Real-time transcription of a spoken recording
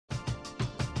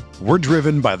We're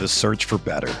driven by the search for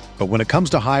better. But when it comes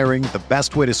to hiring, the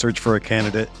best way to search for a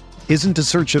candidate isn't to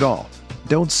search at all.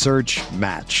 Don't search,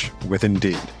 match with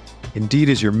Indeed. Indeed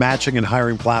is your matching and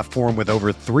hiring platform with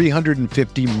over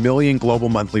 350 million global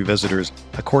monthly visitors,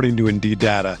 according to Indeed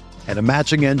data, and a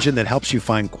matching engine that helps you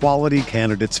find quality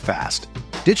candidates fast.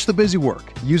 Ditch the busy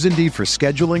work. Use Indeed for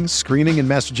scheduling, screening, and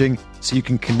messaging so you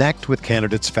can connect with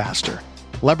candidates faster.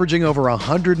 Leveraging over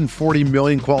 140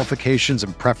 million qualifications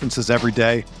and preferences every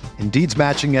day, Indeed's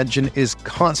matching engine is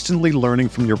constantly learning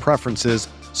from your preferences,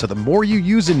 so the more you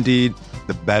use Indeed,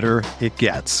 the better it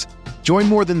gets. Join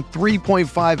more than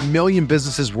 3.5 million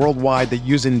businesses worldwide that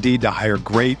use Indeed to hire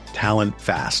great talent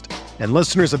fast. And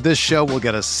listeners of this show will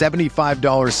get a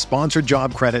 $75 sponsored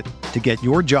job credit to get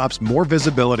your jobs more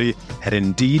visibility at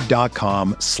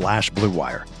Indeed.com/Blue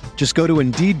Wire. Just go to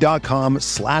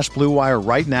Indeed.com/Blue Wire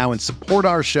right now and support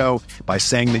our show by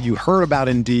saying that you heard about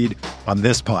Indeed on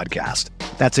this podcast.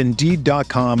 That's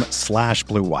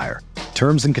Indeed.com/Blue Wire.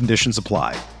 Terms and conditions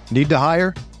apply. Need to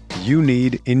hire? You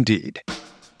need Indeed.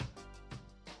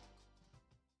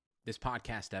 This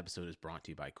podcast episode is brought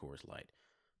to you by Coors Light.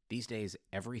 These days,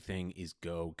 everything is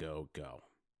go, go, go.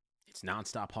 It's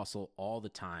nonstop hustle all the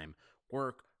time.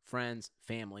 Work, friends,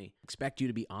 family, expect you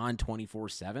to be on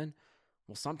 24/7.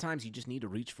 Well, sometimes you just need to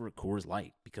reach for a Coors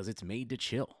Light because it's made to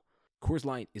chill. Coors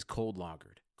Light is cold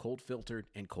lagered, cold filtered,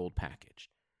 and cold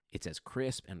packaged. It's as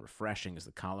crisp and refreshing as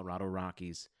the Colorado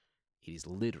Rockies. It is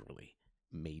literally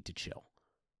made to chill.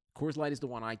 Coors Light is the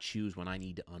one I choose when I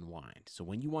need to unwind. So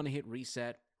when you want to hit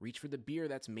reset, reach for the beer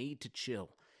that's made to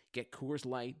chill. Get Coors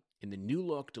Light in the new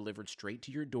look delivered straight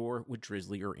to your door with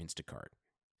Drizzly or Instacart.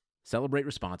 Celebrate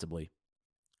responsibly.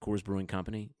 Coors Brewing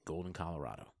Company, Golden,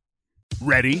 Colorado.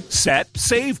 Ready, set,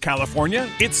 save, California.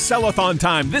 It's Sell-a-thon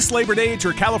time this Labor Day at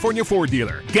your California Ford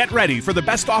dealer. Get ready for the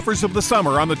best offers of the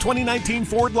summer on the 2019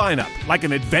 Ford lineup, like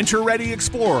an adventure-ready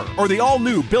Explorer or the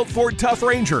all-new built Ford Tough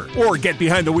Ranger. Or get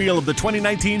behind the wheel of the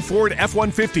 2019 Ford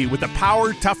F-150 with the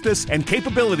power, toughness, and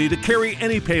capability to carry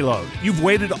any payload. You've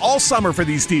waited all summer for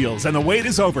these deals, and the wait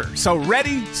is over. So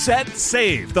ready, set,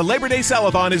 save. The Labor Day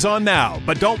Sell-a-thon is on now.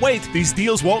 But don't wait. These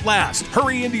deals won't last.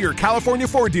 Hurry into your California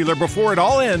Ford dealer before it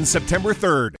all ends September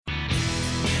 3rd.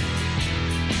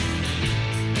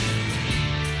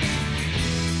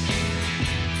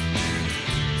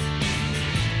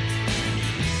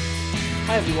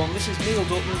 Hi everyone, this is Neil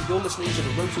Dutton. You're listening to the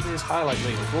RotoViz Highlight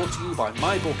Reel, brought to you by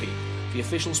MyBookie, the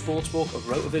official sportsbook of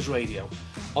RotoViz Radio.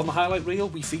 On the Highlight Reel,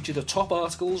 we feature the top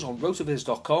articles on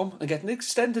rotoviz.com and get an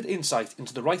extended insight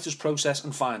into the writer's process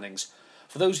and findings.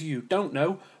 For those of you who don't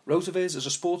know, RotoViz is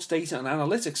a sports data and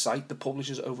analytics site that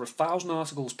publishes over 1,000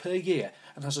 articles per year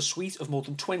and has a suite of more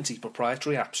than 20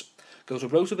 proprietary apps. Go to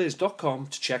rotoviz.com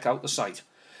to check out the site.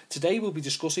 Today we'll be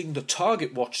discussing the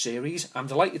Target Watch series. I'm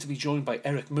delighted to be joined by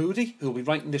Eric Moody, who will be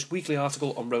writing this weekly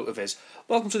article on RotoViz.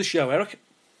 Welcome to the show, Eric.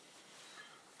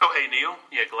 Oh, hey, Neil.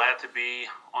 Yeah, glad to be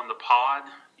on the pod.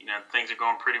 You know, things are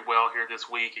going pretty well here this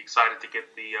week. Excited to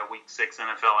get the Week 6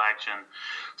 NFL action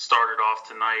started off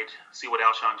tonight. See what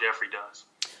Alshon Jeffrey does.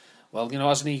 Well, you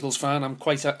know, as an Eagles fan, I'm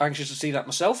quite anxious to see that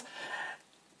myself.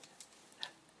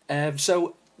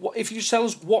 So, if you tell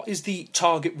us, what is the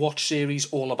Target Watch series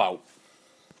all about?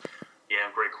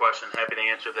 Yeah, great question. Happy to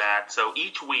answer that. So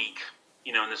each week,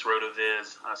 you know, in this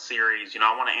RotoViz series, you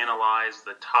know, I want to analyze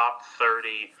the top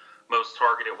 30 most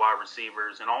targeted wide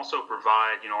receivers and also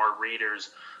provide, you know, our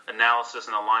readers analysis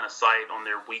and a line of sight on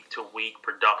their week-to-week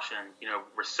production, you know,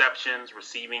 receptions,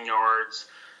 receiving yards,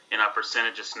 and a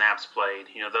percentage of snaps played.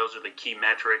 You know, those are the key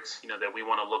metrics, you know, that we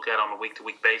want to look at on a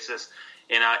week-to-week basis.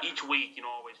 And each week, you know,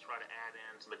 always try to add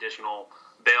in some additional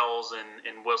bells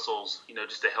and whistles, you know,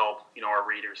 just to help, you know, our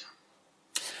readers.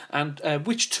 And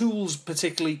which tools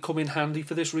particularly come in handy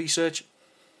for this research?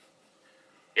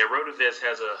 Yeah, RotoViz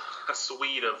has a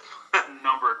suite of a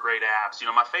number of great apps. You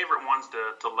know, my favorite ones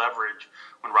to leverage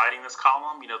when writing this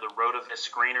column, you know, the RotoViz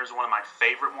Screener is one of my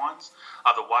favorite ones.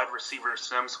 The wide receiver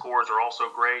sim scores are also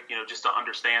great, you know, just to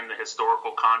understand the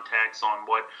historical context on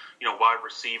what, you know, wide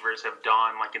receivers have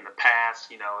done, like in the past,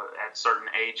 you know, at certain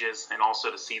ages, and also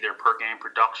to see their per-game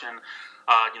production.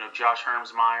 You know, Josh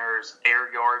Hermsmeyer's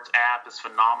Air Yards app is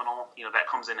phenomenal. You know, that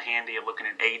comes in handy at looking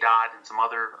at ADOT and some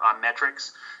other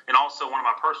metrics. And also one of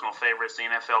my personal favorites, the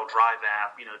NFL Drive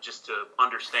app, you know, just to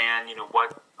understand, you know,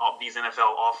 what all these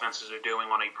NFL offenses are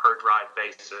doing on a per-drive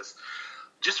basis.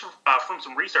 Just from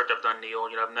some research I've done, Neil,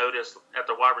 you know, I've noticed at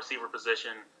the wide receiver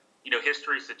position,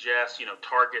 History suggests,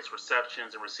 targets,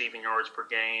 receptions, and receiving yards per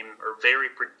game are very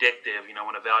predictive,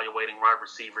 when evaluating wide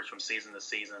receivers from season to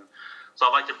season. So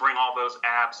I'd like to bring all those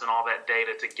apps and all that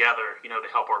data together, to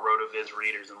help our RotoViz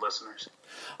readers and listeners.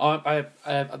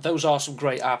 Those are some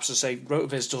great apps. To say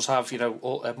RotoViz does have,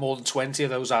 more than 20 of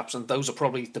those apps, and those are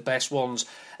probably the best ones,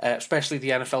 especially the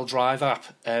NFL Drive app.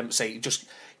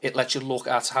 It lets you look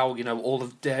at how all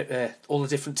the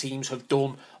different teams have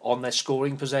done on their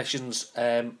scoring possessions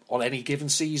on any given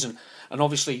season, and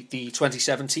obviously the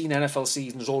 2017 NFL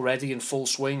season is already in full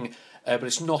swing, but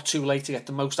it's not too late to get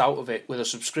the most out of it with a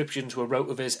subscription to a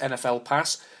RotoViz NFL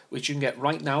Pass, which you can get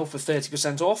right now for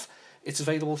 30% off. It's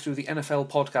available through the NFL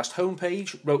Podcast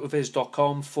homepage,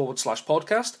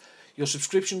 rotoviz.com/podcast. Your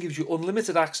subscription gives you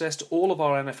unlimited access to all of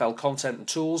our NFL content and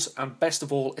tools, and best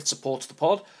of all, it supports the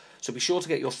pod. So be sure to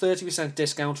get your 30%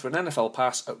 discount for an NFL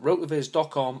Pass at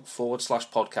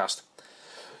rotoviz.com/podcast.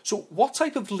 So what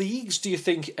type of leagues do you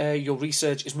think your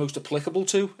research is most applicable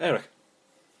to, Eric?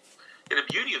 And the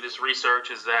beauty of this research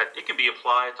is that it can be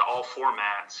applied to all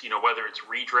formats, whether it's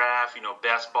redraft,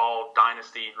 best ball,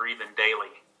 dynasty, or even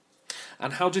daily.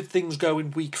 And how did things go in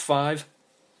Week 5?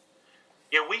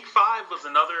 Yeah, Week 5 was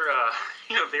another,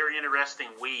 very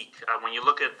interesting week. When you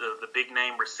look at the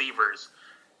big-name receivers,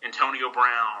 Antonio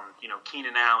Brown,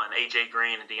 Keenan Allen, A.J.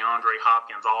 Green, and DeAndre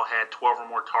Hopkins all had 12 or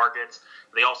more targets.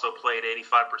 They also played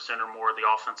 85% or more of the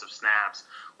offensive snaps.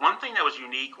 One thing that was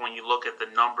unique when you look at the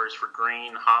numbers for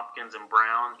Green, Hopkins, and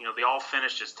Brown, they all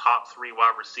finished as top 3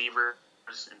 wide receivers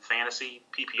in fantasy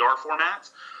PPR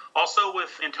formats. Also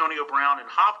with Antonio Brown and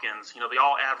Hopkins, they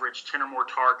all averaged 10 or more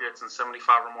targets and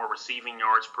 75 or more receiving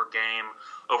yards per game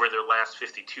over their last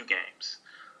 52 games.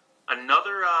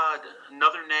 Another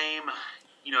name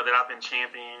that I've been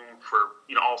championing for,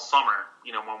 all summer,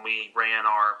 when we ran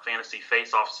our fantasy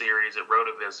face-off series at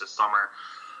RotoViz this summer,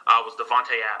 was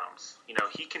Davante Adams.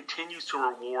 He continues to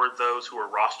reward those who are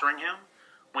rostering him.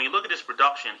 When you look at his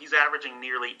production, he's averaging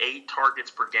nearly 8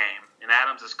 targets per game, and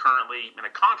Adams is currently in a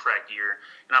contract year,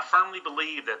 and I firmly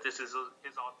believe that this is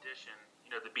his audition,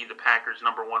 to be the Packers'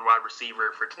 number 1 wide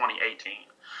receiver for 2018.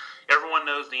 Everyone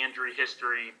knows the injury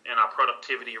history and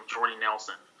productivity of Jordy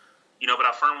Nelson. But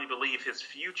I firmly believe his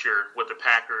future with the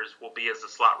Packers will be as a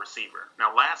slot receiver.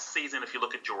 Now, last season, if you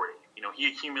look at Jordy, he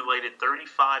accumulated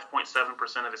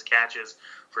 35.7% of his catches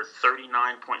for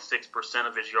 39.6%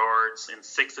 of his yards, and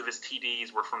 6 of his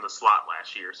TDs were from the slot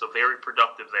last year. So very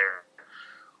productive there.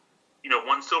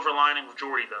 One silver lining with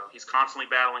Jordy, though, he's constantly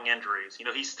battling injuries.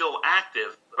 He's still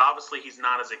active, but obviously he's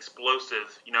not as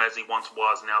explosive, as he once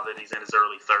was now that he's in his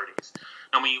early 30s.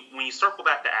 Now, when you circle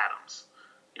back to Adams,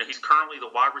 he's currently the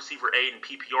wide receiver 8 in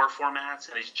PPR formats,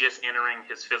 and he's just entering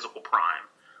his physical prime.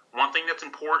 One thing that's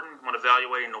important when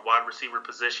evaluating the wide receiver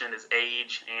position is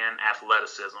age and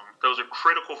athleticism. Those are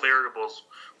critical variables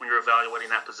when you're evaluating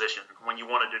that position, when you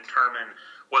want to determine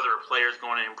whether a player is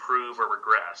going to improve or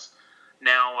regress.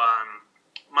 Now,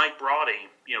 Mike Braudy,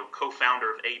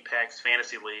 co-founder of Apex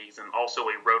Fantasy Leagues and also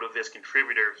a RotoViz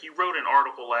contributor, he wrote an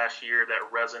article last year that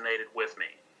resonated with me.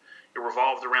 It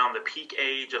revolved around the peak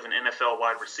age of an NFL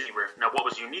wide receiver. Now, what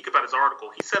was unique about his article,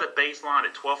 he set a baseline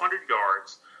at 1,200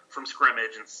 yards from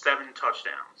scrimmage and 7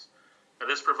 touchdowns. Now,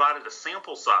 this provided a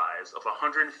sample size of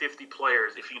 150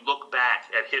 players if you look back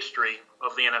at history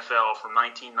of the NFL from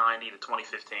 1990 to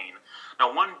 2015.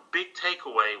 Now, one big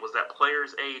takeaway was that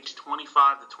players aged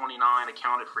 25 to 29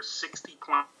 accounted for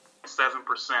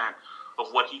 60.7%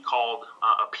 of what he called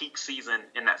a peak season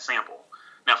in that sample.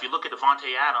 Now, if you look at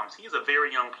Davante Adams, he's a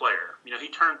very young player. He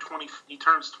turns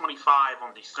 25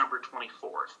 on December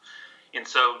 24th. And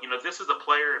so, this is a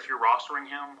player, if you're rostering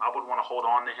him, I would want to hold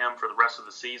on to him for the rest of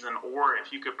the season. Or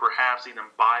if you could perhaps even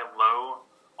buy low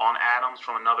on Adams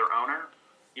from another owner,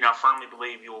 I firmly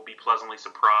believe you will be pleasantly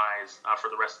surprised for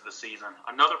the rest of the season.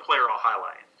 Another player I'll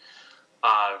highlight,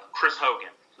 Chris Hogan.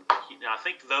 I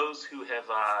think those who have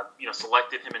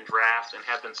selected him in drafts and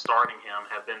have been starting him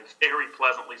have been very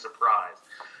pleasantly surprised.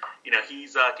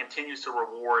 He's continues to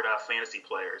reward fantasy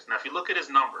players. Now, if you look at his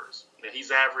numbers, he's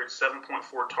averaged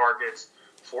 7.4 targets,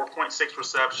 4.6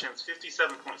 receptions,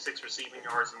 57.6 receiving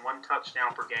yards, and 1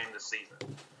 touchdown per game this season.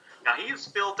 Now, he has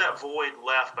filled that void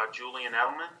left by Julian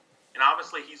Edelman, and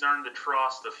obviously he's earned the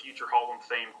trust of future Hall of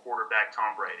Fame quarterback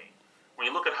Tom Brady. When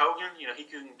you look at Hogan, he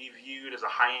can be viewed as a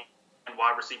high-end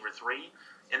wide receiver 3.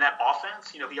 In that offense,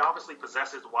 he obviously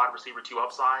possesses the wide receiver 2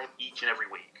 upside each and every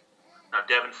week. Now,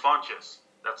 Devin Funchess,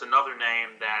 that's another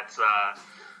name that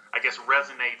I guess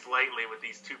resonates lately with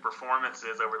these 2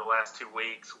 performances over the last 2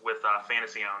 weeks with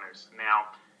fantasy owners. Now,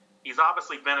 he's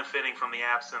obviously benefiting from the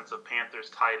absence of Panthers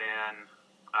tight end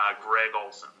Greg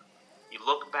Olsen. You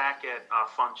look back at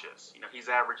Funchess. He's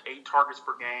averaged 8 targets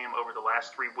per game over the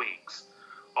last 3 weeks.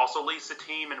 Also leads the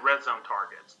team in red zone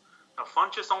targets. Now,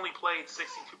 Funchess only played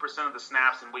 62% of the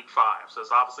snaps in Week 5, so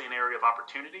it's obviously an area of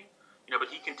opportunity. But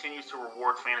he continues to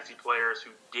reward fantasy players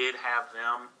who did have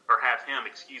him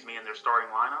in their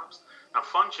starting lineups. Now,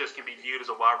 Funchess can be viewed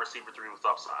as a wide receiver 3 with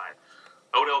upside.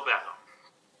 Odell Beckham.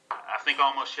 I think I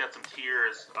almost shed some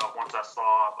tears once I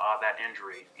saw that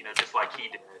injury, just like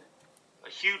he did. A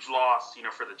huge loss,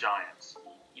 for the Giants.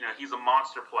 He's a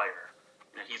monster player.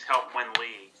 He's helped win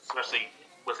leagues, especially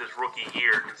with his rookie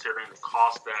year, considering the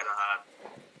cost that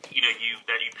you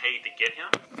paid to get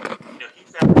him.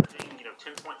 He's averaging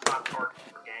 10.5 targets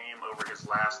per game over his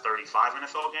last 35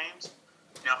 NFL games.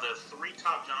 Now, the 3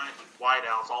 top Giants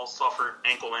wideouts all suffered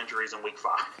ankle injuries in Week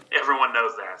 5. Everyone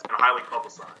knows that. It's been highly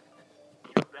publicized.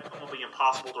 Beckham will be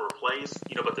impossible to replace,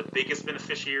 but the biggest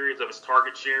beneficiaries of his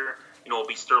target share, will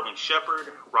be Sterling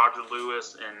Shepard, Roger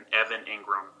Lewis, and Evan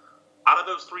Ingram. Out of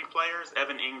those 3 players,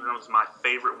 Evan Ingram is my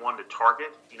favorite one to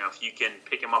target. If you can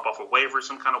pick him up off a waiver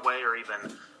some kind of way, or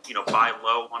even, buy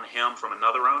low on him from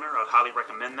another owner, I'd highly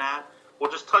recommend that.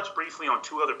 We'll just touch briefly on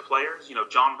 2 other players.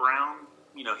 John Brown,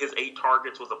 his 8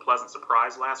 targets was a pleasant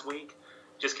surprise last week,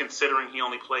 just considering he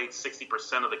only played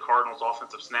 60% of the Cardinals'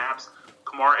 offensive snaps.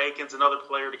 Kamar Aiken's another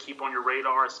player to keep on your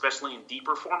radar, especially in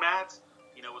deeper formats,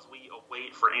 as we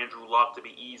await for Andrew Luck to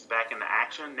be eased back into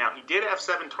action. Now, he did have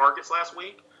 7 targets last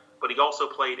week, but he also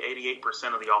played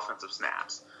 88% of the offensive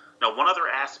snaps. Now, one other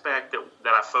aspect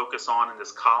that I focus on in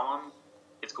this column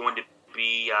is going to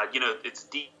be, it's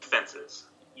defenses.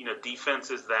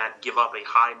 Defenses that give up a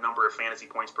high number of fantasy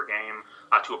points per game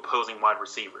to opposing wide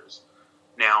receivers.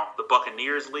 Now, the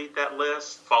Buccaneers lead that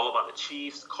list, followed by the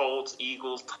Chiefs, Colts,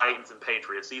 Eagles, Titans, and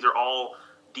Patriots. These are all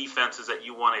defenses that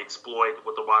you want to exploit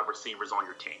with the wide receivers on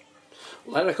your team.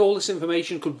 Well, Eric, all this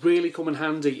information could really come in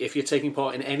handy if you're taking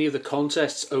part in any of the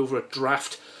contests over at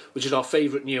Draft, which is our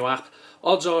favourite new app.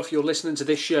 Odds are, if you're listening to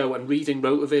this show and reading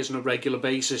RotoViz on a regular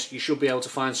basis, you should be able to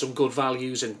find some good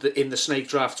values in the Snake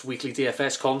Drafts, weekly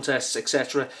DFS contests,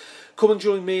 etc. Come and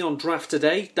join me on Draft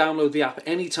today. Download the app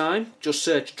anytime. Just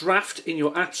search Draft in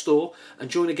your app store and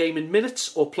join a game in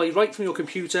minutes, or play right from your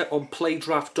computer on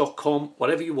playdraft.com,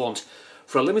 whatever you want.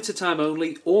 For a limited time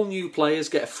only, all new players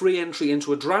get a free entry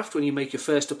into a draft when you make your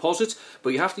first deposit,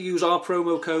 but you have to use our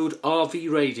promo code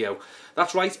RVRadio.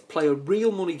 That's right, play a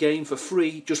real money game for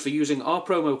free just for using our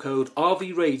promo code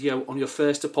RVRadio on your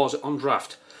first deposit on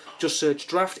Draft. Just search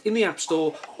Draft in the App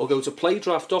Store or go to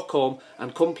playdraft.com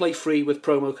and come play free with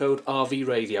promo code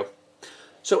RVRadio.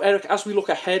 So Eric, as we look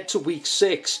ahead to Week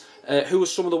 6, who are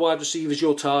some of the wide receivers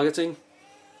you're targeting?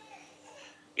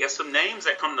 Yeah, some names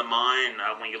that come to mind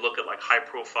when you look at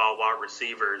high-profile wide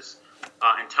receivers.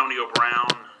 Antonio Brown,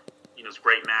 it's a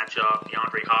great matchup.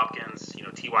 DeAndre Hopkins,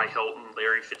 T.Y. Hilton,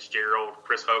 Larry Fitzgerald,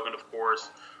 Chris Hogan, of course,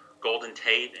 Golden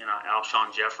Tate, and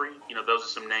Alshon Jeffrey. Those are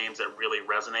some names that really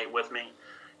resonate with me.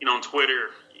 On Twitter,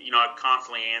 I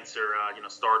constantly answer,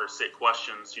 start or sit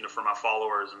questions, for my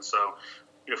followers. And so,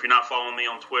 if you're not following me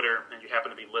on Twitter and you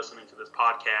happen to be listening to this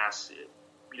podcast,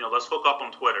 let's hook up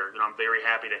on Twitter. I'm very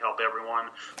happy to help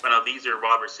everyone. But these are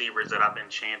wide receivers that I've been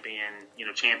championing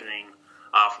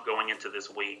for going into this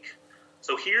week.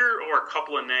 So here are a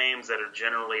couple of names that are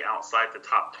generally outside the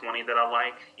top 20 that I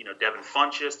like. Devin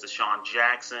Funchess, Deshaun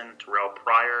Jackson, Terrell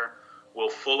Pryor, Will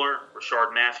Fuller,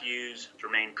 Rashard Matthews,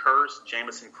 Jermaine Kearse,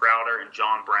 Jamison Crowder, and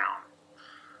John Brown.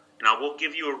 And I will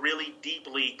give you a really deep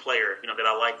league player, that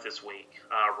I like this week.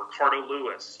 Ricardo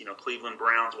Lewis, Cleveland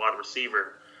Browns wide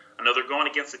receiver. I know they're going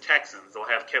against the Texans. They'll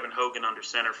have Kevin Hogan under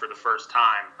center for the first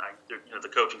time. The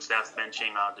coaching staff's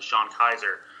benching Deshaun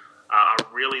Kaiser. I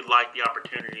really like the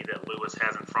opportunity that Lewis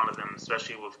has in front of him,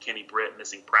 especially with Kenny Britt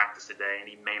missing practice today, and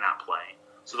he may not play.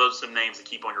 So those are some names to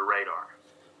keep on your radar.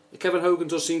 Kevin Hogan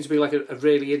does seem to be like a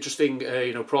really interesting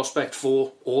prospect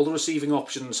for all the receiving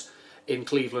options in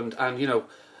Cleveland. And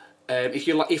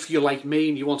if you're like me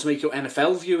and you want to make your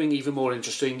NFL viewing even more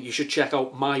interesting, you should check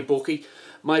out MyBookie.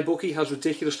 MyBookie has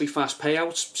ridiculously fast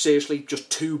payouts, seriously just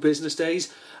 2 business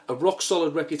days, a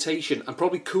rock-solid reputation, and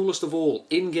probably coolest of all,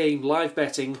 in-game live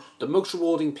betting, the most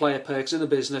rewarding player perks in the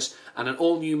business, and an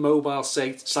all-new mobile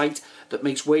site that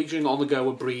makes wagering on the go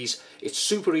a breeze. It's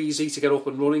super easy to get up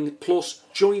and running, plus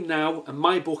join now and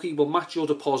MyBookie will match your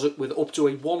deposit with up to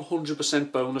a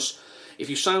 100% bonus. If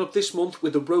you sign up this month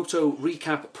with the Roto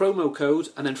Recap promo code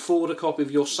and then forward a copy of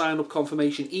your sign-up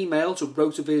confirmation email to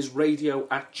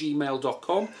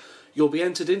rotovizradio@gmail.com, you'll be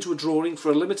entered into a drawing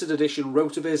for a limited edition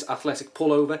RotoViz Athletic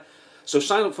Pullover. So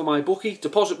sign up for MyBookie,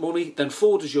 deposit money, then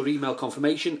forward us your email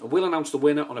confirmation, and we'll announce the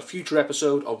winner on a future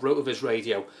episode of RotoViz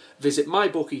Radio. Visit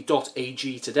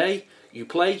mybookie.ag today. you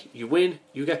play, you win,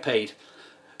 you get paid.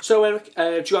 So, Eric,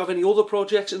 do you have any other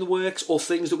projects in the works or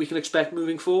things that we can expect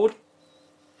moving forward?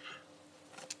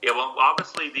 Yeah, well,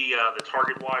 obviously the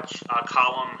Target Watch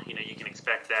column, you can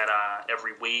expect that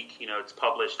every week. It's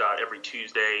published every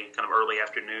Tuesday, kind of early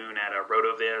afternoon at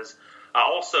RotoViz.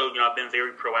 Also, I've been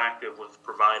very proactive with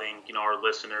providing, our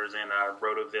listeners and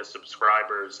RotoViz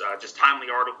subscribers just timely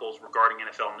articles regarding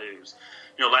NFL news.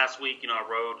 Last week, I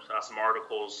wrote some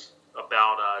articles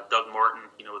about Doug Martin,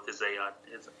 with his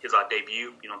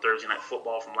debut, Thursday Night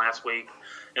Football from last week,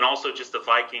 and also just the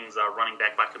Vikings running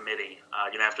back by committee,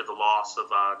 after the loss of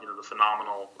the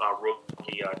phenomenal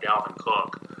rookie Dalvin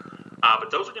Cook.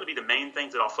 But those are going to be the main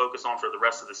things that I'll focus on for the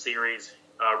rest of the series.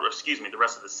 The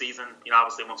rest of the season.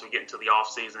 Obviously, once we get into the off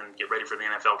season, get ready for the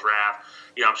NFL draft.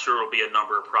 I'm sure there'll be a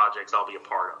number of projects I'll be a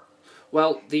part of.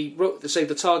 Well, the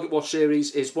Target Watch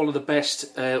series is one of the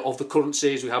best of the current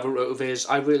series we have at RotoViz.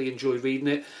 I really enjoy reading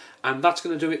it. And that's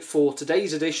going to do it for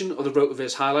today's edition of the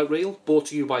RotoViz Highlight Reel, brought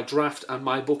to you by Draft and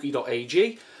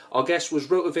MyBookie.ag. Our guest was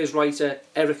RotoViz writer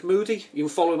Eric Moody. You can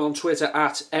follow him on Twitter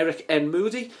at Eric N.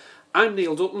 Moody. I'm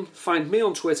Neil Dutton. Find me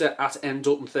on Twitter at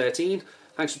NDutton13.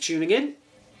 Thanks for tuning in.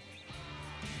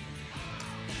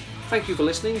 Thank you for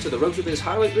listening to the RotoViz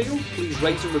Highlight Reel. Please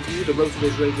rate and review the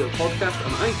RotoViz Radio podcast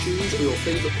on iTunes or your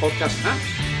favourite podcast app.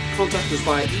 Contact us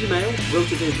via email,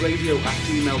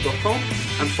 rotovizradio@gmail.com,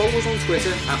 and follow us on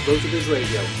Twitter at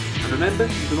RotoVizRadio. And remember,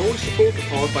 you can always support the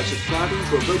pod by subscribing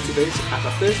to a RotoViz at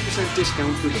a 30%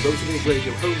 discount through the RotoViz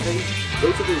Radio homepage,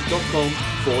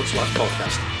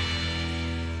 rotoviz.com/podcast.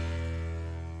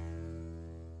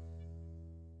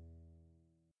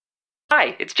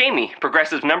 Hi, it's Jamie,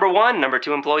 Progressive's #1,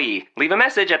 #2 employee. Leave a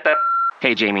message at the...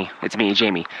 Hey, Jamie, it's me,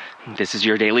 Jamie. This is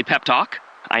your daily pep talk.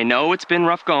 I know it's been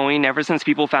rough going ever since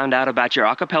people found out about your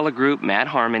a cappella group, Mad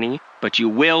Harmony, but you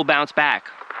will bounce back.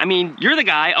 I mean, you're the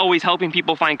guy always helping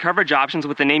people find coverage options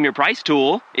with the Name Your Price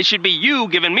tool. It should be you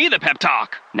giving me the pep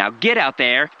talk. Now get out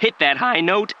there, hit that high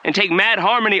note, and take Mad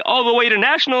Harmony all the way to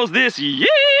nationals this year!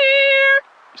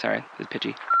 Sorry, this is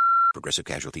pitchy. Progressive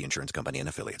Casualty Insurance Company and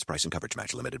Affiliates. Price and coverage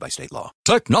match limited by state law.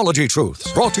 Technology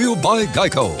Truths, brought to you by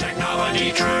Geico.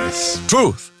 Technology Truths.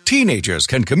 Truth. Teenagers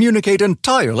can communicate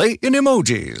entirely in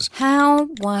emojis. How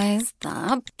was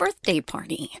the birthday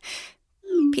party?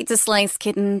 Pizza slice,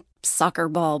 kitten, soccer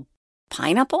ball,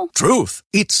 pineapple? Truth.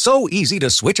 It's so easy to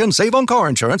switch and save on car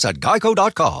insurance at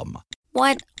Geico.com.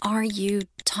 What are you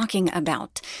talking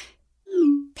about?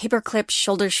 Paperclip,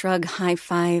 shoulder shrug, high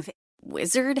five,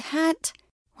 wizard hat?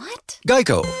 What?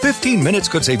 Geico. 15 minutes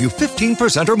could save you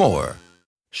 15% or more.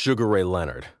 Sugar Ray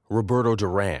Leonard, Roberto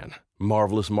Duran,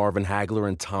 Marvelous Marvin Hagler,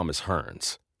 and Thomas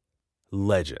Hearns.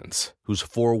 Legends, whose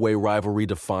four-way rivalry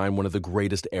defined one of the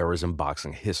greatest eras in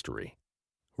boxing history.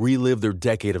 Relive their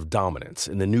decade of dominance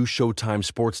in the new Showtime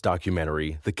sports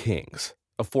documentary, The Kings,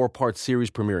 a 4-part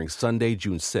series premiering Sunday,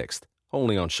 June 6th,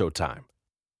 only on Showtime.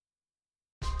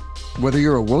 Whether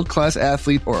you're a world-class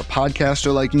athlete or a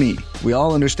podcaster like me, we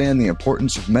all understand the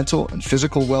importance of mental and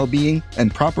physical well-being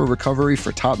and proper recovery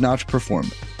for top-notch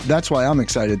performance. That's why I'm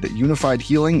excited that Unified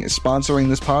Healing is sponsoring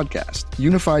this podcast.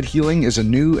 Unified Healing is a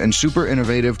new and super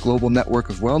innovative global network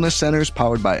of wellness centers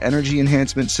powered by Energy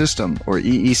Enhancement System, or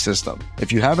EE System.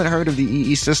 If you haven't heard of the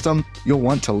EE System, you'll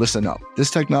want to listen up.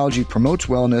 This technology promotes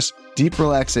wellness, deep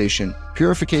relaxation,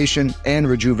 purification, and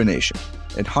rejuvenation.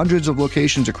 At hundreds of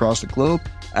locations across the globe,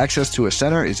 access to a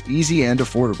center is easy and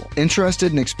affordable.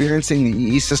 Interested in experiencing the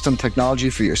EE System technology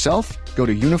for yourself? Go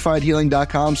to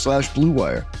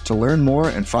unifiedhealing.com/bluewire to learn more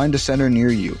and find a center near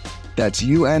you. That's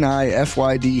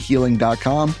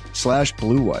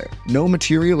unifydhealing.com/bluewire. No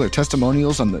material or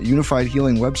testimonials on the Unified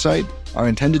Healing website are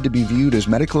intended to be viewed as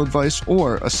medical advice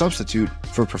or a substitute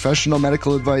for professional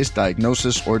medical advice,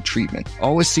 diagnosis, or treatment.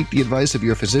 Always seek the advice of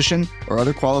your physician or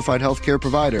other qualified healthcare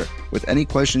provider with any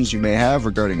questions you may have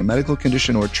regarding a medical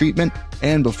condition or treatment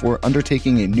and before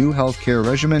undertaking a new healthcare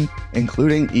regimen,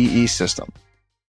 including EE System.